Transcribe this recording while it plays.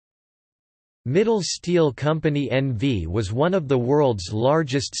Mittal Steel Company N.V. was one of the world's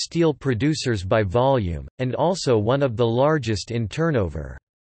largest steel producers by volume, and also one of the largest in turnover.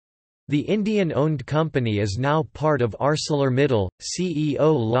 The Indian-owned company is now part of ArcelorMittal.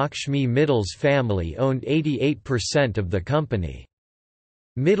 CEO Lakshmi Mittal's family owned 88% of the company.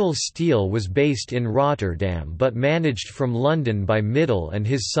 Mittal Steel was based in Rotterdam but managed from London by Mittal and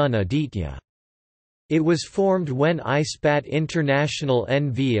his son Aditya. It was formed when ISPAT International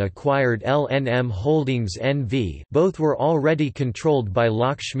N.V. acquired L&M Holdings N.V. both were already controlled by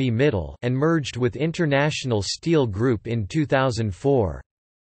Lakshmi Mittal and merged with International Steel Group in 2004.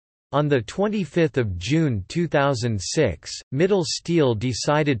 On 25 June 2006, Mittal Steel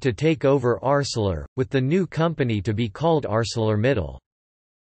decided to take over Arcelor, with the new company to be called ArcelorMittal.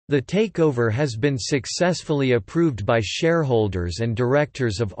 The takeover has been successfully approved by shareholders and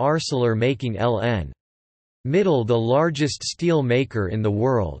directors of Arcelor, making L.N. Mittal the largest steel maker in the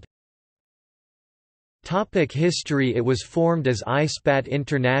world. History. It was formed as ISPAT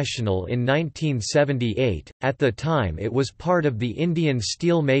International in 1978. At the time it was part of the Indian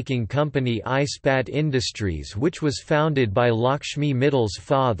steel-making company ISPAT Industries, which was founded by Lakshmi Mittal's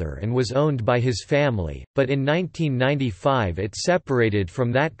father and was owned by his family, but in 1995 it separated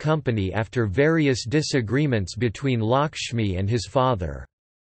from that company after various disagreements between Lakshmi and his father.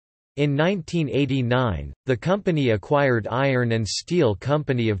 In 1989, the company acquired Iron and Steel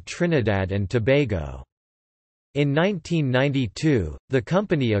Company of Trinidad and Tobago. In 1992, the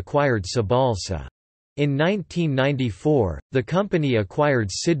company acquired Sabalsa. In 1994, the company acquired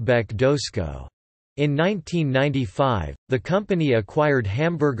Sidbek Dosco. In 1995, the company acquired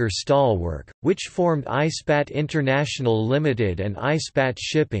Hamburger Stahlwerk, which formed ISPAT International Limited and ISPAT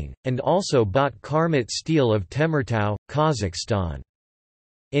Shipping, and also bought Karmat Steel of Temirtau, Kazakhstan.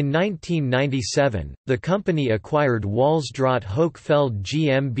 In 1997, the company acquired Walsdraht Hochfeld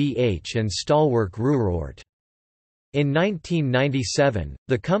GmbH and Stahlwerk Ruhrort. In 1997,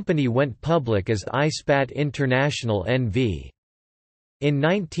 the company went public as ISPAT International N.V. In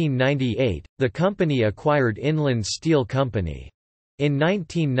 1998, the company acquired Inland Steel Company. In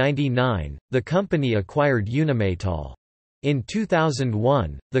 1999, the company acquired Unimetal. In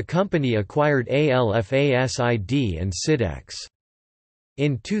 2001, the company acquired ALFASID and Sidex.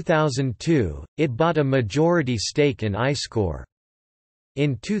 In 2002, it bought a majority stake in ISCOR.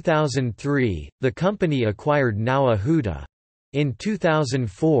 In 2003, the company acquired Nowa Huta. In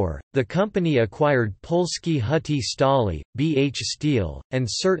 2004, the company acquired Polski Huty Stali, BH Steel, and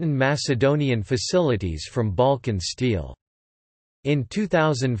certain Macedonian facilities from Balkan Steel. In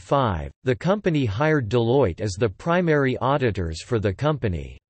 2005, the company hired Deloitte as the primary auditors for the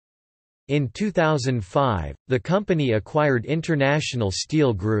company. In 2005, the company acquired International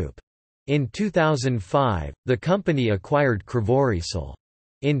Steel Group. In 2005, the company acquired Krivorisal.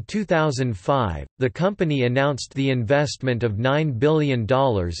 In 2005, the company announced the investment of $9 billion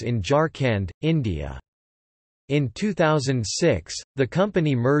in Jharkhand, India. In 2006, the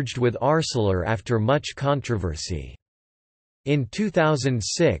company merged with Arcelor after much controversy. In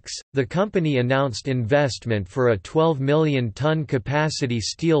 2006, the company announced investment for a 12 million-ton capacity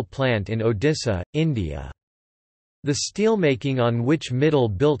steel plant in Odisha, India. The steelmaking on which Mittal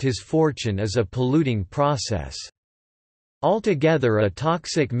built his fortune is a polluting process. Altogether, a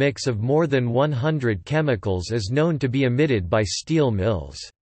toxic mix of more than 100 chemicals is known to be emitted by steel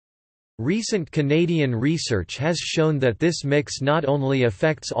mills. Recent Canadian research has shown that this mix not only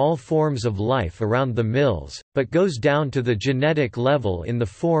affects all forms of life around the mills, but goes down to the genetic level in the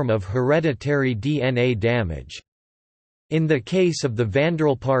form of hereditary DNA damage. In the case of the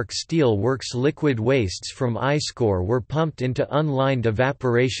Vanderlpark Steel Works, liquid wastes from ISCOR were pumped into unlined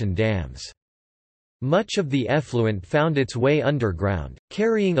evaporation dams. Much of the effluent found its way underground,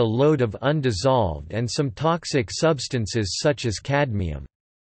 carrying a load of undissolved and some toxic substances such as cadmium.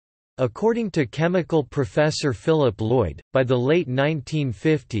 According to chemical professor Philip Lloyd, by the late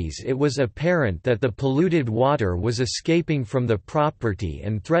 1950s it was apparent that the polluted water was escaping from the property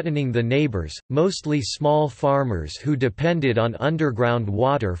and threatening the neighbors, mostly small farmers who depended on underground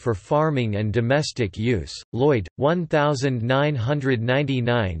water for farming and domestic use. Lloyd,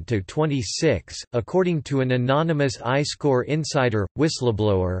 1999-26. According to an anonymous ISCOR insider,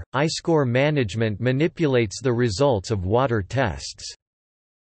 whistleblower, ISCOR management manipulates the results of water tests.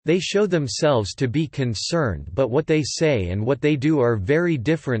 They show themselves to be concerned, but what they say and what they do are very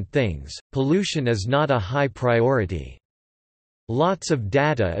different things. Pollution is not a high priority. Lots of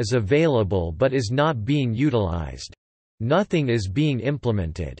data is available but is not being utilized. Nothing is being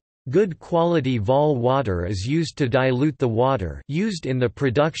implemented. Good quality Vol water is used to dilute the water used in the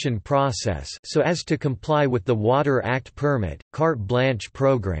production process so as to comply with the Water Act permit, carte blanche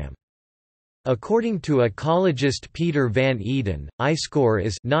program. According to ecologist Peter van Eden, ISCOR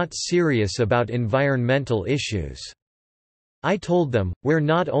is not serious about environmental issues. I told them, we're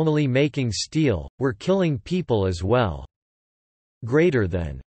not only making steel, we're killing people as well. Greater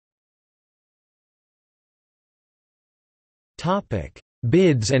than.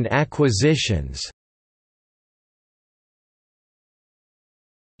 Bids and acquisitions.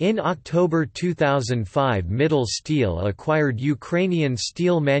 In October 2005, Mittal Steel acquired Ukrainian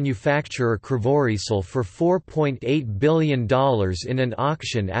steel manufacturer Krivorysul for $4.8 billion in an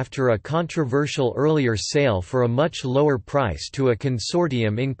auction after a controversial earlier sale for a much lower price to a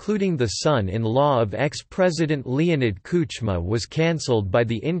consortium including the son-in-law of ex-President Leonid Kuchma was cancelled by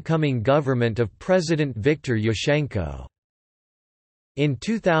the incoming government of President Viktor Yushchenko. In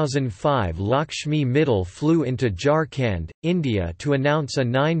 2005, Lakshmi Mittal flew into Jharkhand, India to announce a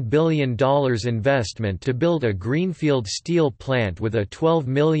 $9 billion investment to build a greenfield steel plant with a 12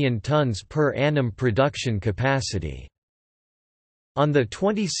 million tons per annum production capacity. On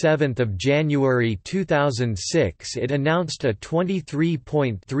 27 January 2006 it announced a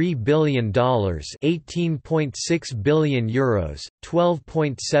 €23.3 billion €18.6 billion,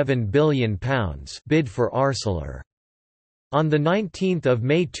 £12.7 billion bid for Arcelor. On 19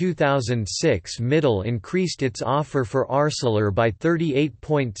 May 2006 Mittal increased its offer for Arcelor by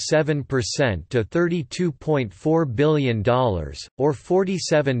 38.7% to $32.4 billion, or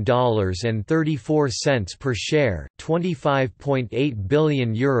 $47.34 per share, €25.8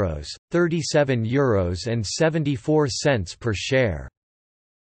 billion, €37.74 per share.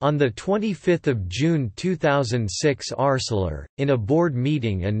 On 25 June 2006 Arcelor, in a board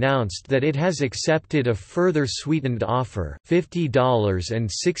meeting announced that it has accepted a further sweetened offer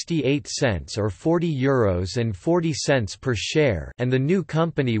 $50.68 or €40.40 per share, and the new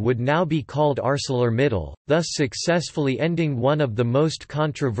company would now be called ArcelorMittal, thus successfully ending one of the most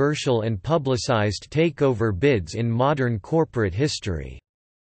controversial and publicized takeover bids in modern corporate history.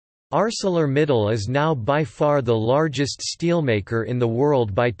 ArcelorMittal is now by far the largest steelmaker in the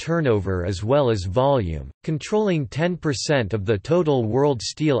world by turnover as well as volume, controlling 10% of the total world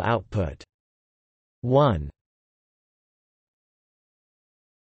steel output. 1.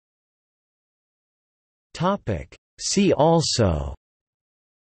 See also: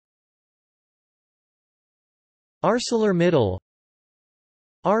 ArcelorMittal,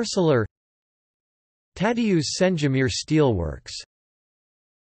 Arcelor, Tadeusz Sędzimierz Steelworks.